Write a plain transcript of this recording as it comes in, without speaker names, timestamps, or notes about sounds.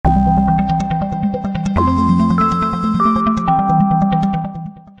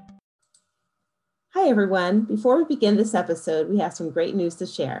everyone. Before we begin this episode, we have some great news to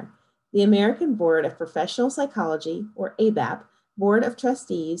share. The American Board of Professional Psychology, or ABAP, Board of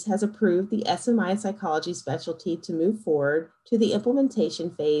Trustees has approved the SMI Psychology specialty to move forward to the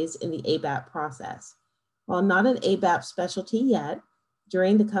implementation phase in the ABAP process. While not an ABAP specialty yet,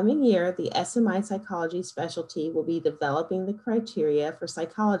 during the coming year, the SMI Psychology specialty will be developing the criteria for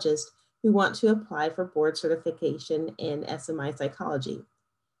psychologists who want to apply for board certification in SMI Psychology.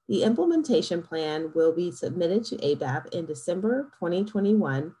 The implementation plan will be submitted to ABAP in December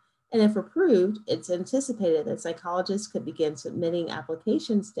 2021, and if approved, it's anticipated that psychologists could begin submitting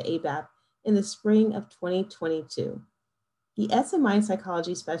applications to ABAP in the spring of 2022. The SMI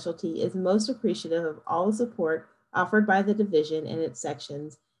Psychology specialty is most appreciative of all the support offered by the division and its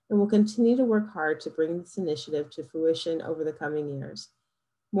sections, and will continue to work hard to bring this initiative to fruition over the coming years.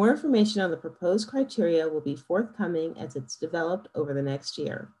 More information on the proposed criteria will be forthcoming as it's developed over the next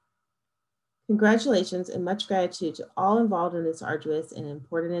year. Congratulations and much gratitude to all involved in this arduous and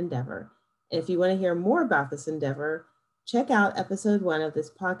important endeavor. And if you want to hear more about this endeavor, check out episode 1 of this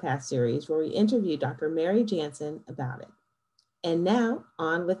podcast series where we interview Dr. Mary Jansen about it. And now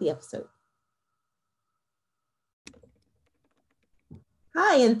on with the episode.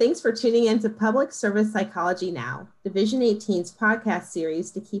 Hi, and thanks for tuning in to Public Service Psychology Now, Division 18's podcast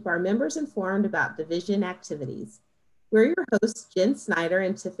series to keep our members informed about division activities. We're your hosts, Jen Snyder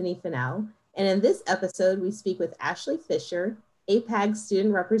and Tiffany Fennell, and in this episode, we speak with Ashley Fisher, APAG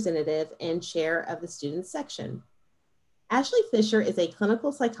student representative and chair of the student section. Ashley Fisher is a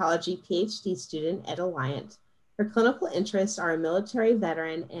clinical psychology PhD student at Alliant. Her clinical interests are in military,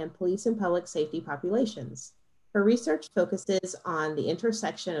 veteran, and police and public safety populations. Her research focuses on the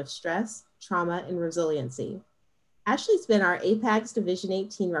intersection of stress, trauma, and resiliency. Ashley's been our APAG's Division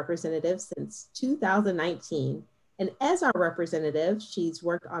 18 representative since 2019, and as our representative, she's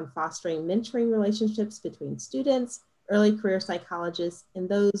worked on fostering mentoring relationships between students, early career psychologists, and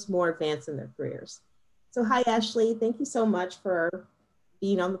those more advanced in their careers. So hi, Ashley. Thank you so much for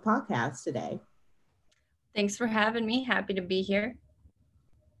being on the podcast today. Thanks for having me. Happy to be here.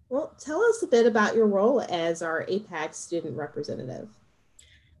 Well, tell us a bit about your role as our APAG student representative.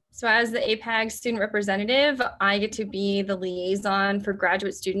 So as the APAG student representative, I get to be the liaison for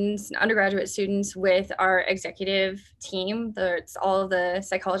graduate students and undergraduate students with our executive team. It's all of the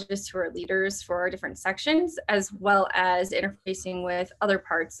psychologists who are leaders for our different sections, as well as interfacing with other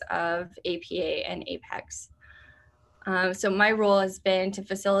parts of APA and APEX. So my role has been to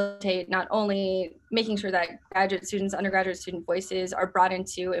facilitate not only making sure that graduate students, undergraduate student voices are brought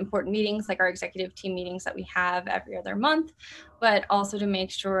into important meetings like our executive team meetings that we have every other month, but also to make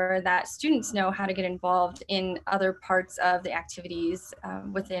sure that students know how to get involved in other parts of the activities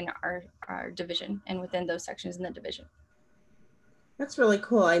within our division and within those sections in the division. That's really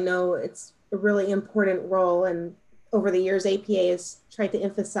cool. I know it's a really important role, and over the years, APA has tried to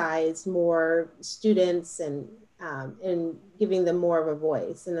emphasize more students and giving them more of a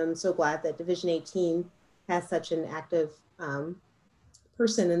voice. And I'm so glad that Division 18 has such an active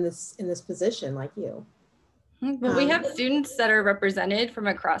person in this position like you. Well, we have students that are represented from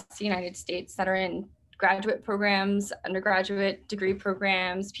across the United States that are in graduate programs, undergraduate degree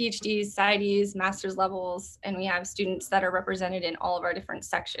programs, PhDs, PsyDs, master's levels, and we have students that are represented in all of our different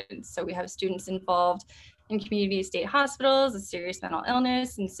sections. So we have students involved in community state hospitals, a serious mental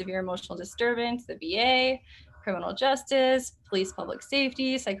illness and severe emotional disturbance, the VA, criminal justice, police, public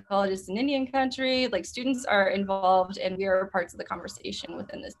safety, psychologists in Indian country. Like, students are involved and we are parts of the conversation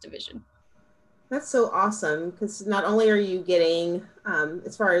within this division. That's so awesome, because not only are you getting,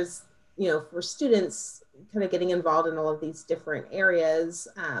 as far as, for students kind of getting involved in all of these different areas,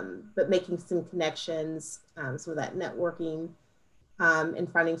 but making some connections, some of that networking,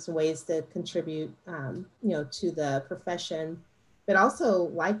 and finding some ways to contribute, to the profession. But also,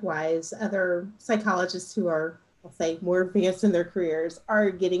 likewise, other psychologists who are, I'll say, more advanced in their careers are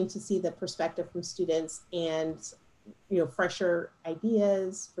getting to see the perspective from students and, fresher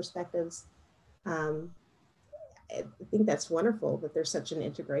ideas, perspectives. I think that's wonderful that there's such an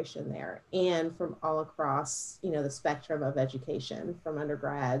integration there, and from all across, the spectrum of education, from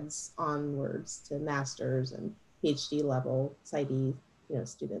undergrads onwards to masters and PhD level PsyD,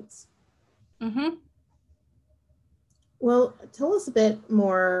 students. Mm-hmm. Well, tell us a bit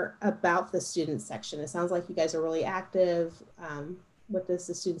more about the student section. It sounds like you guys are really active. What does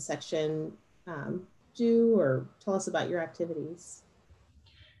the student section do, or tell us about your activities?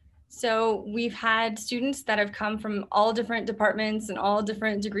 So we've had students that have come from all different departments and all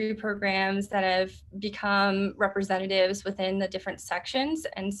different degree programs that have become representatives within the different sections.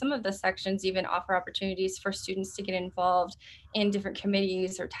 And some of the sections even offer opportunities for students to get involved in different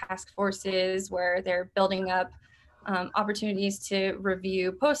committees or task forces where they're building up opportunities to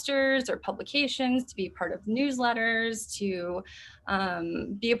review posters or publications, to be part of newsletters, to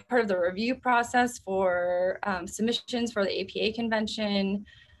be a part of the review process for submissions for the APA convention.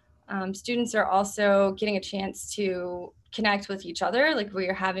 Students are also getting a chance to connect with each other. Like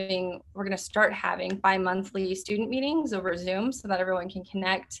we're going to start having bi-monthly student meetings over Zoom so that everyone can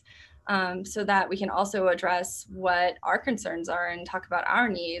connect, so that we can also address what our concerns are and talk about our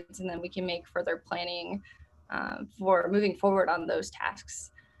needs, and then we can make further planning for moving forward on those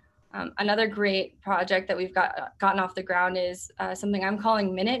tasks. Another great project that we've gotten off the ground is something I'm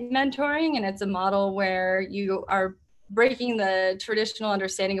calling Minute Mentoring, and it's a model where you are breaking the traditional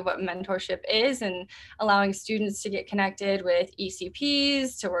understanding of what mentorship is and allowing students to get connected with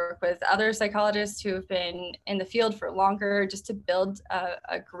ECPs, to work with other psychologists who have been in the field for longer, just to build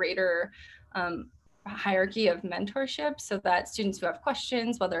a greater hierarchy of mentorship, so that students who have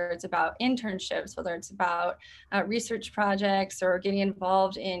questions, whether it's about internships, whether it's about research projects or getting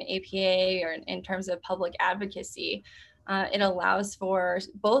involved in APA or in terms of public advocacy, it allows for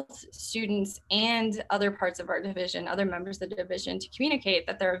both students and other parts of our division, other members of the division, to communicate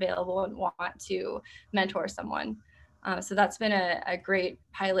that they're available and want to mentor someone. So that's been a great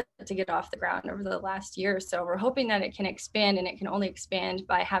pilot to get off the ground over the last year or so. We're hoping that it can expand, and it can only expand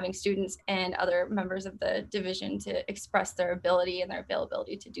by having students and other members of the division to express their ability and their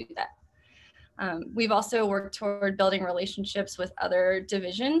availability to do that. We've also worked toward building relationships with other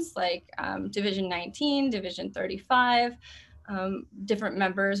divisions like Division 19, Division 35, different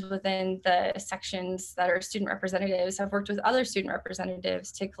members within the sections that are student representatives have worked with other student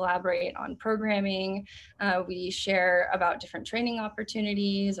representatives to collaborate on programming. We share about different training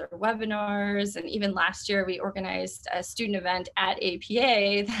opportunities or webinars. And even last year, we organized a student event at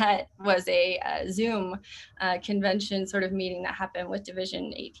APA that was a Zoom convention sort of meeting that happened with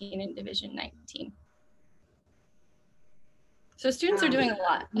Division 18 and Division 19. So students are doing a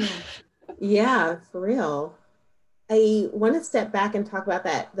lot. Yeah, for real. I want to step back and talk about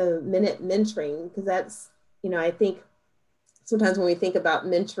the Minute Mentoring, because that's, I think sometimes when we think about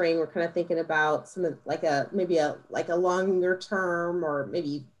mentoring, we're kind of thinking about some of maybe a longer term, or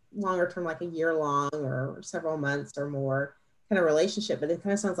maybe longer term, like a year long or several months or more kind of relationship. But it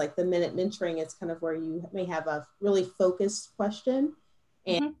kind of sounds like the Minute Mentoring is kind of where you may have a really focused question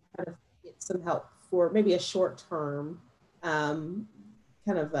and kind of get some help for maybe a short term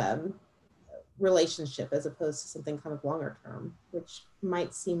relationship, as opposed to something kind of longer term, which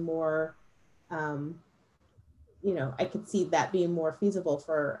might seem more, I could see that being more feasible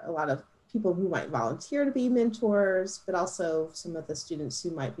for a lot of people who might volunteer to be mentors, but also some of the students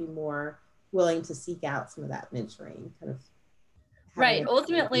who might be more willing to seek out some of that mentoring kind of. Right.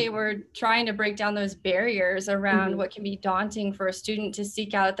 Ultimately, we're trying to break down those barriers around what can be daunting for a student to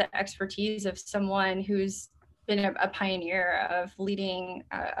seek out the expertise of someone who's been a pioneer of leading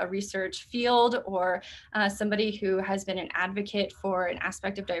a research field, or somebody who has been an advocate for an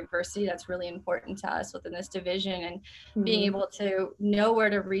aspect of diversity that's really important to us within this division, and being able to know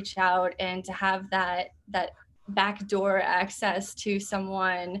where to reach out and to have that backdoor access to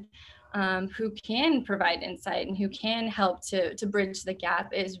someone who can provide insight and who can help to bridge the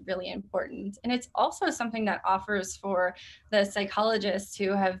gap is really important. And it's also something that offers for the psychologists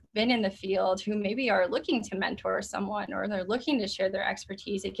who have been in the field, who maybe are looking to mentor someone or they're looking to share their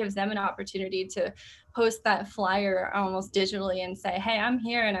expertise. It gives them an opportunity to post that flyer almost digitally and say, hey, I'm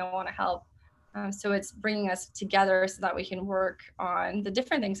here and I want to help. So it's bringing us together so that we can work on the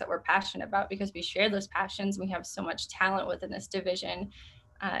different things that we're passionate about, because we share those passions. We have so much talent within this division.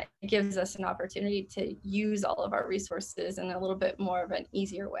 It gives us an opportunity to use all of our resources in a little bit more of an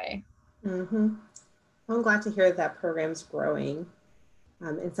easier way. I'm glad to hear that program's growing.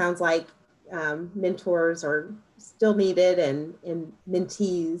 It sounds like mentors are still needed, and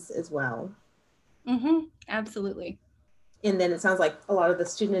mentees as well. Absolutely. And then it sounds like a lot of the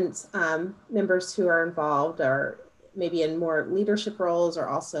students, members who are involved are maybe in more leadership roles, or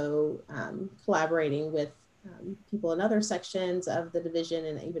also collaborating with people in other sections of the division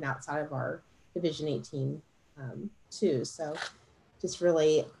and even outside of our Division 18 too. So just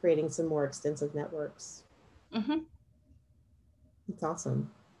really creating some more extensive networks. It's awesome.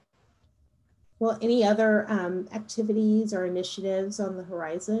 Well, any other activities or initiatives on the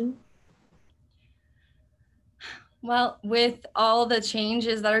horizon? Well, with all the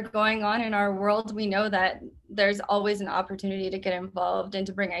changes that are going on in our world, we know that there's always an opportunity to get involved and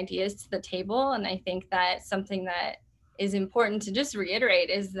to bring ideas to the table. And I think that something that is important to just reiterate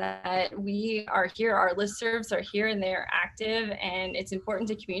is that we are here, our listservs are here and they're active, and it's important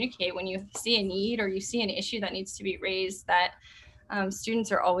to communicate when you see a need or you see an issue that needs to be raised, that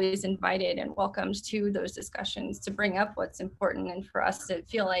students are always invited and welcomed to those discussions to bring up what's important, and for us to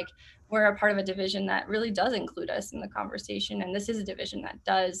feel like we're a part of a division that really does include us in the conversation. And this is a division that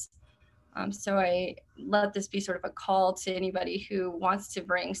does. So I let this be sort of a call to anybody who wants to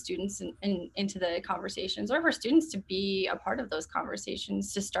bring students into the conversations, or for students to be a part of those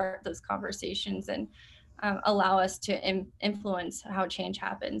conversations, to start those conversations and allow us to influence how change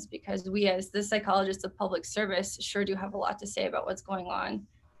happens, because we as the psychologists of public service sure do have a lot to say about what's going on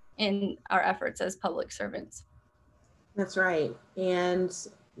in our efforts as public servants. That's right. And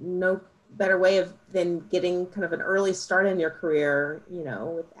no better way than getting kind of an early start in your career, you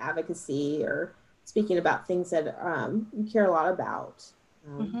know, with advocacy or speaking about things that you care a lot about,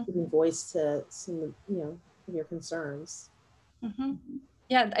 giving voice to some, you know, of your concerns.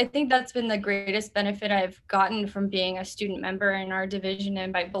 Yeah, I think that's been the greatest benefit I've gotten from being a student member in our division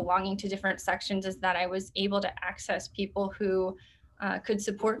and by belonging to different sections, is that I was able to access people who could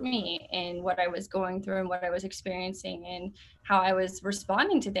support me in what I was going through and what I was experiencing and how I was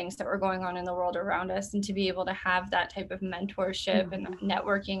responding to things that were going on in the world around us. And to be able to have that type of mentorship and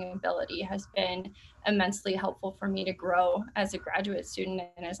networking ability has been immensely helpful for me to grow as a graduate student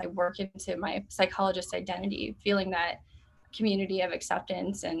and as I work into my psychologist identity, feeling that community of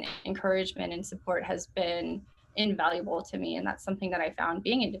acceptance and encouragement and support has been invaluable to me. And that's something that I found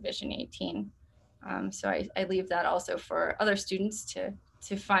being in Division 18. So I leave that also for other students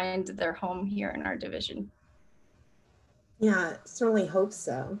to find their home here in our division. Yeah, certainly hope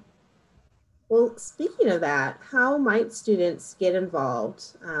so. Well, speaking of that, how might students get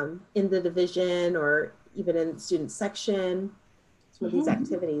involved in the division or even in the student section, some of these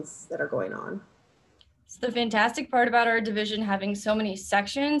activities that are going on? So the fantastic part about our division having so many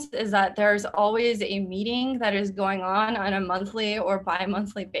sections is that there's always a meeting that is going on a monthly or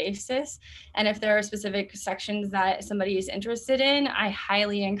bi-monthly basis. And if there are specific sections that somebody is interested in, I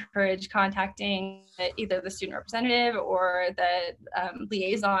highly encourage contacting either the student representative or the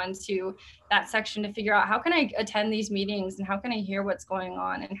liaison to that section to figure out how can I attend these meetings and how can I hear what's going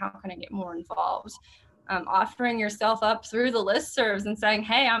on and how can I get more involved. Offering yourself up through the listservs and saying,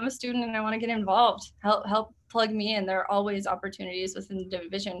 hey, I'm a student and I want to get involved. Help plug me in. There are always opportunities within the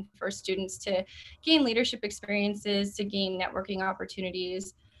division for students to gain leadership experiences, to gain networking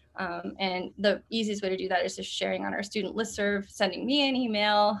opportunities. And the easiest way to do that is just sharing on our student listserv, sending me an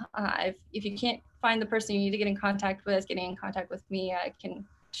email. If you can't find the person you need to get in contact with, getting in contact with me, I can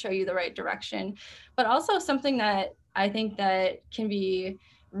show you the right direction. But also something that I think that can be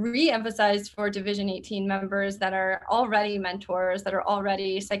re-emphasized for Division 18 members that are already mentors, that are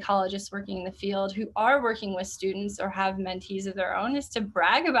already psychologists working in the field, who are working with students or have mentees of their own, is to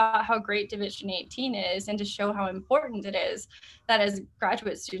brag about how great Division 18 is and to show how important it is that as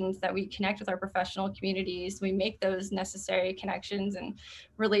graduate students that we connect with our professional communities, we make those necessary connections and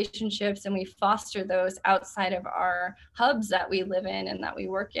relationships, and we foster those outside of our hubs that we live in and that we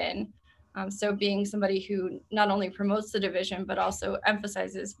work in. So being somebody who not only promotes the division, but also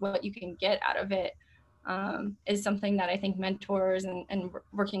emphasizes what you can get out of it is something that I think mentors and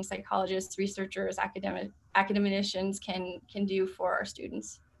working psychologists, researchers, academicians can do for our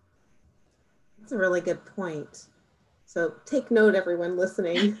students. That's a really good point. So take note, everyone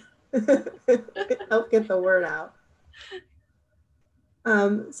listening. Help get the word out.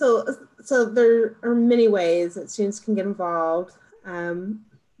 So there are many ways that students can get involved.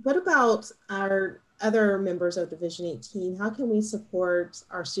 What about our other members of Division 18? How can we support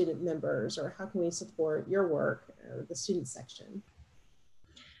our student members, or how can we support your work or the student section?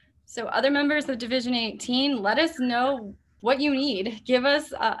 So other members of Division 18, let us know what you need. Give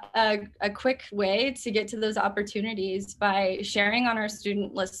us a quick way to get to those opportunities by sharing on our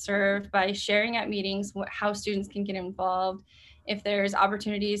student listserv, by sharing at meetings how students can get involved. If there's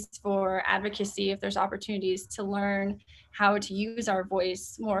opportunities for advocacy, if there's opportunities to learn how to use our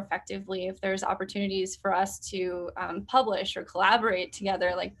voice more effectively, if there's opportunities for us to publish or collaborate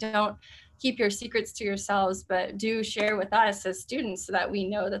together, like don't keep your secrets to yourselves, but do share with us as students so that we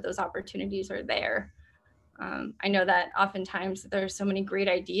know that those opportunities are there. I know that oftentimes there's so many great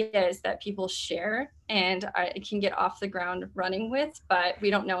ideas that people share and it can get off the ground running with, but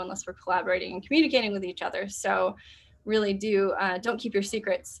we don't know unless we're collaborating and communicating with each other. So really don't keep your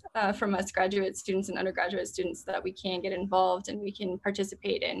secrets from us graduate students and undergraduate students, so that we can get involved and we can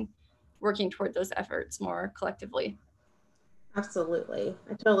participate in working toward those efforts more collectively. Absolutely.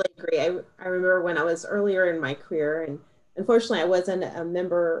 I totally agree. I remember when I was earlier in my career, and unfortunately, I wasn't a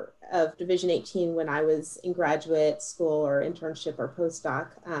member of Division 18 when I was in graduate school or internship or postdoc.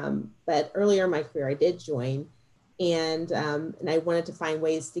 But earlier in my career, I did join, and I wanted to find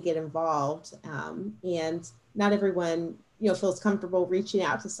ways to get involved. And not everyone, feels comfortable reaching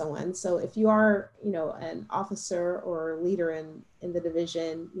out to someone. So if you are, an officer or leader in the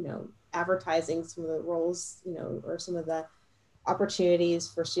division, advertising some of the roles, or some of the opportunities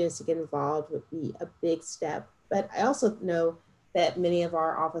for students to get involved would be a big step. But I also know that many of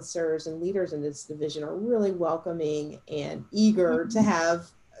our officers and leaders in this division are really welcoming and eager to have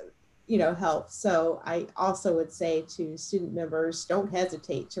help. So I also would say to student members, don't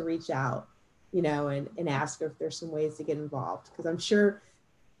hesitate to reach out, and ask if there's some ways to get involved, because I'm sure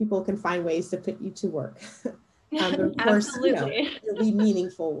people can find ways to put you to work. But of course, Absolutely. it'll be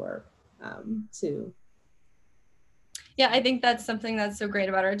meaningful work too. Yeah, I think that's something that's so great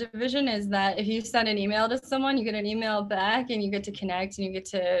about our division is that if you send an email to someone, you get an email back and you get to connect and you get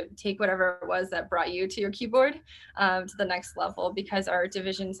to take whatever it was that brought you to your keyboard to the next level, because our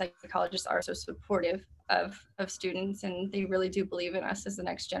division psychologists are so supportive of students, and they really do believe in us as the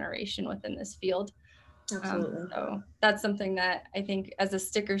next generation within this field. Absolutely. So that's something that I think as a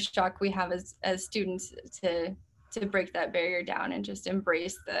sticker shock we have as students to break that barrier down and just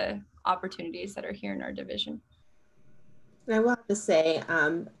embrace the opportunities that are here in our division. And I will have to say,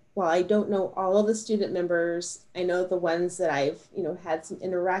 while I don't know all of the student members, I know the ones that I've, had some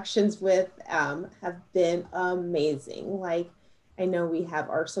interactions with have been amazing. Like, I know we have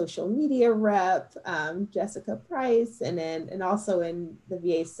our social media rep, Jessica Price, and also in the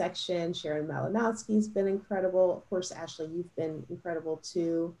VA section, Sharon Malinowski's been incredible. Of course, Ashley, you've been incredible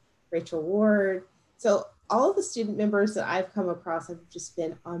too. Rachel Ward. So all of the student members that I've come across have just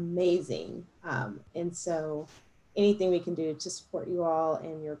been amazing. And so anything we can do to support you all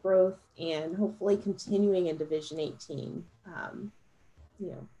and your growth, and hopefully continuing in Division 18,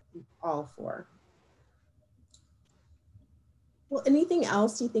 all for. Well, anything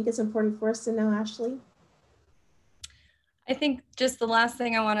else you think is important for us to know, Ashley? I think just the last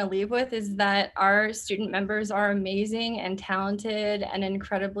thing I want to leave with is that our student members are amazing and talented and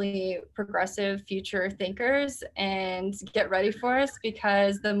incredibly progressive future thinkers, and get ready for us,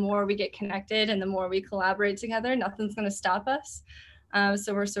 because the more we get connected and the more we collaborate together, nothing's going to stop us.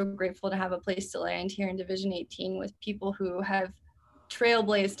 So we're so grateful to have a place to land here in Division 18 with people who have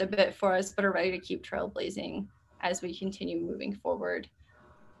trailblazed a bit for us, but are ready to keep trailblazing as we continue moving forward.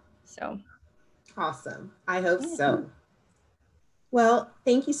 So awesome. I hope so. Well,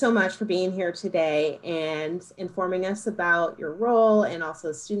 thank you so much for being here today and informing us about your role and also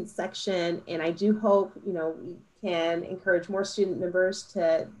the student section. And I do hope, we can encourage more student members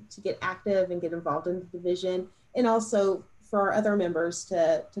to get active and get involved in the division, and also for our other members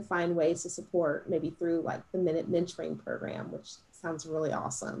to find ways to support, maybe through like the Minute Mentoring Program, which sounds really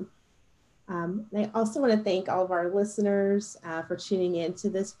awesome. And I also want to thank all of our listeners for tuning in to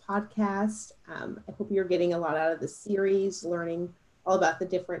this podcast. I hope you're getting a lot out of the series, learning all about the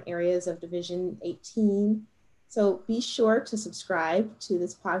different areas of Division 18. So be sure to subscribe to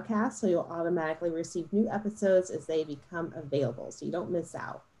this podcast so you'll automatically receive new episodes as they become available, so you don't miss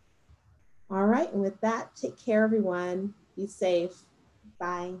out. All right, and with that, take care, everyone. Be safe.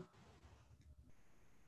 Bye.